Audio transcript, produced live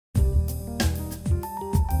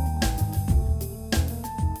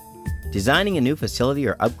Designing a new facility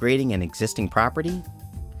or upgrading an existing property?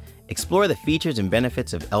 Explore the features and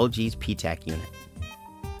benefits of LG's PTAC unit.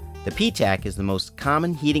 The PTAC is the most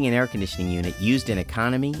common heating and air conditioning unit used in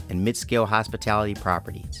economy and mid-scale hospitality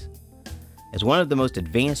properties. As one of the most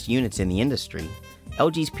advanced units in the industry,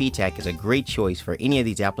 LG's PTAC is a great choice for any of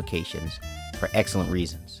these applications for excellent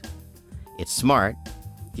reasons. It's smart,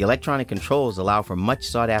 the electronic controls allow for much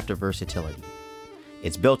sought-after versatility.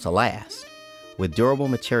 It's built to last, with durable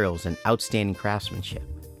materials and outstanding craftsmanship.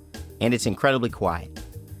 And it's incredibly quiet.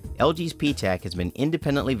 LG's PTAC has been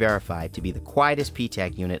independently verified to be the quietest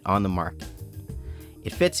PTAC unit on the market.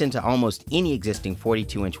 It fits into almost any existing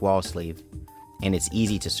 42-inch wall sleeve, and it's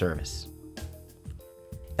easy to service.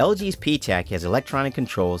 LG's PTAC has electronic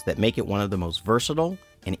controls that make it one of the most versatile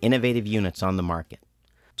and innovative units on the market.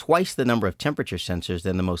 Twice the number of temperature sensors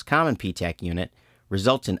than the most common PTAC unit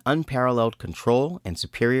results in unparalleled control and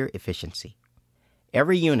superior efficiency.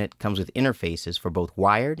 Every unit comes with interfaces for both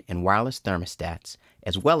wired and wireless thermostats,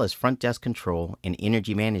 as well as front desk control and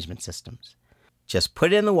energy management systems. Just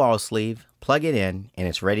put it in the wall sleeve, plug it in, and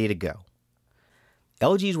it's ready to go.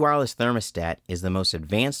 LG's wireless thermostat is the most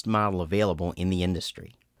advanced model available in the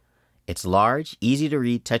industry. Its large,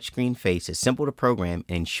 easy-to-read touchscreen face is simple to program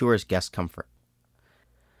and ensures guest comfort.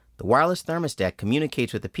 The wireless thermostat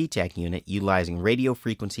communicates with the PTAC unit utilizing radio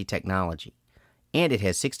frequency technology, and it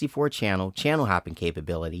has 64-channel channel hopping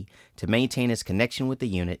capability to maintain its connection with the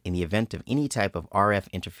unit in the event of any type of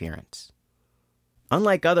RF interference.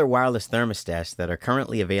 Unlike other wireless thermostats that are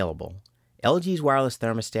currently available, LG's wireless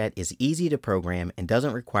thermostat is easy to program and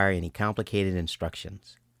doesn't require any complicated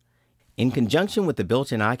instructions. In conjunction with the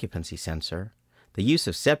built-in occupancy sensor, the use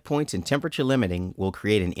of set points and temperature limiting will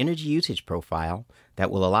create an energy usage profile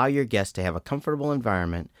that will allow your guests to have a comfortable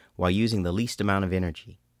environment while using the least amount of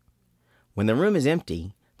energy. When the room is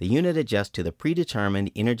empty, the unit adjusts to the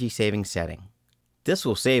predetermined energy-saving setting. This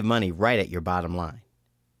will save money right at your bottom line.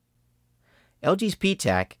 LG's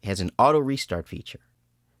PTAC has an auto restart feature.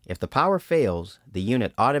 If the power fails, the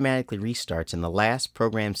unit automatically restarts in the last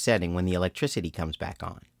programmed setting when the electricity comes back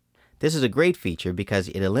on. This is a great feature because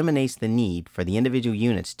it eliminates the need for the individual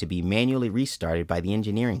units to be manually restarted by the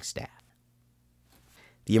engineering staff.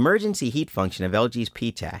 The emergency heat function of LG's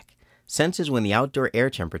PTAC senses when the outdoor air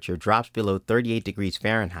temperature drops below 38 degrees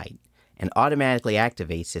Fahrenheit and automatically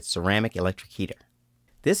activates its ceramic electric heater.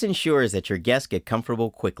 This ensures that your guests get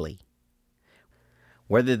comfortable quickly.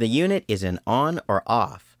 Whether the unit is in on or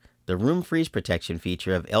off, the room freeze protection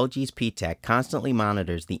feature of LG's PTAC constantly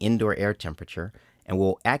monitors the indoor air temperature and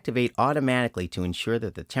will activate automatically to ensure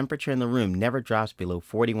that the temperature in the room never drops below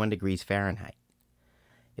 41 degrees Fahrenheit.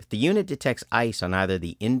 If the unit detects ice on either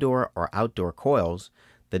the indoor or outdoor coils,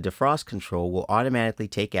 the defrost control will automatically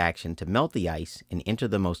take action to melt the ice and enter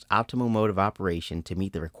the most optimal mode of operation to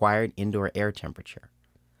meet the required indoor air temperature.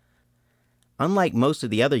 Unlike most of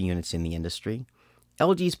the other units in the industry,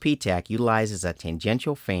 LG's PTAC utilizes a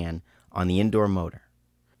tangential fan on the indoor motor.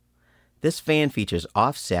 This fan features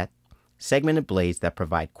offset, segmented blades that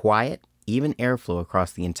provide quiet, even airflow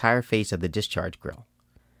across the entire face of the discharge grill.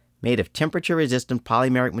 Made of temperature-resistant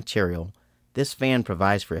polymeric material, this fan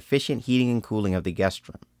provides for efficient heating and cooling of the guest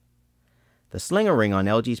room. The slinger ring on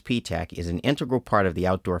LG's PTAC is an integral part of the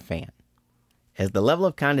outdoor fan. As the level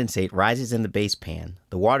of condensate rises in the base pan,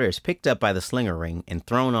 the water is picked up by the slinger ring and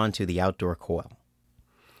thrown onto the outdoor coil.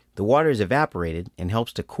 The water is evaporated and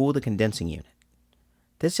helps to cool the condensing unit.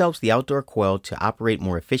 This helps the outdoor coil to operate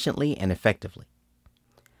more efficiently and effectively.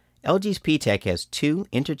 LG's PTAC has two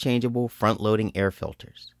interchangeable front-loading air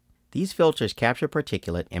filters. These filters capture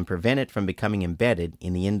particulate and prevent it from becoming embedded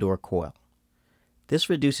in the indoor coil. This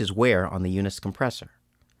reduces wear on the unit's compressor.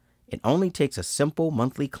 It only takes a simple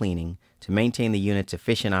monthly cleaning to maintain the unit's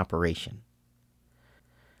efficient operation.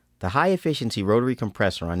 The high-efficiency rotary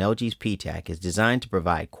compressor on LG's PTAC is designed to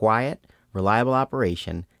provide quiet, reliable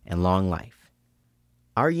operation and long life.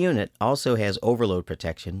 Our unit also has overload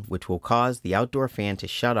protection, which will cause the outdoor fan to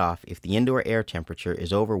shut off if the indoor air temperature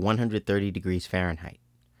is over 130 degrees Fahrenheit.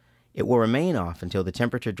 It will remain off until the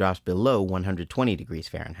temperature drops below 120 degrees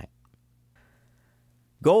Fahrenheit.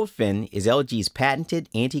 Goldfin is LG's patented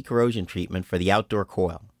anti-corrosion treatment for the outdoor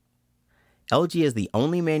coil. LG is the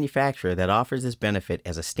only manufacturer that offers this benefit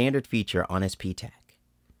as a standard feature on its PTAC.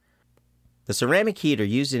 The ceramic heater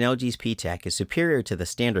used in LG's PTAC is superior to the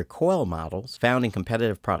standard coil models found in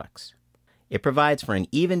competitive products. It provides for an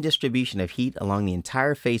even distribution of heat along the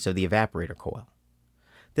entire face of the evaporator coil.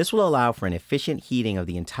 This will allow for an efficient heating of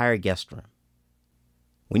the entire guest room.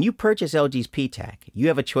 When you purchase LG's PTAC, you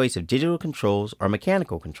have a choice of digital controls or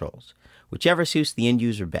mechanical controls, whichever suits the end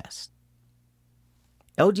user best.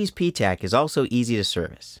 LG's PTAC is also easy to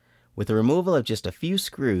service. With the removal of just a few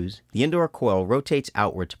screws, the indoor coil rotates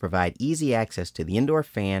outward to provide easy access to the indoor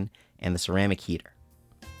fan and the ceramic heater.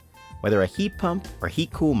 Whether a heat pump or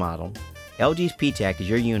heat-cool model, LG's PTAC is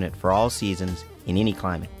your unit for all seasons in any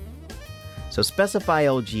climate. So specify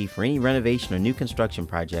LG for any renovation or new construction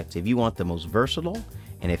projects if you want the most versatile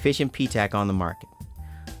and efficient PTAC on the market.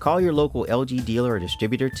 Call your local LG dealer or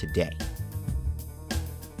distributor today.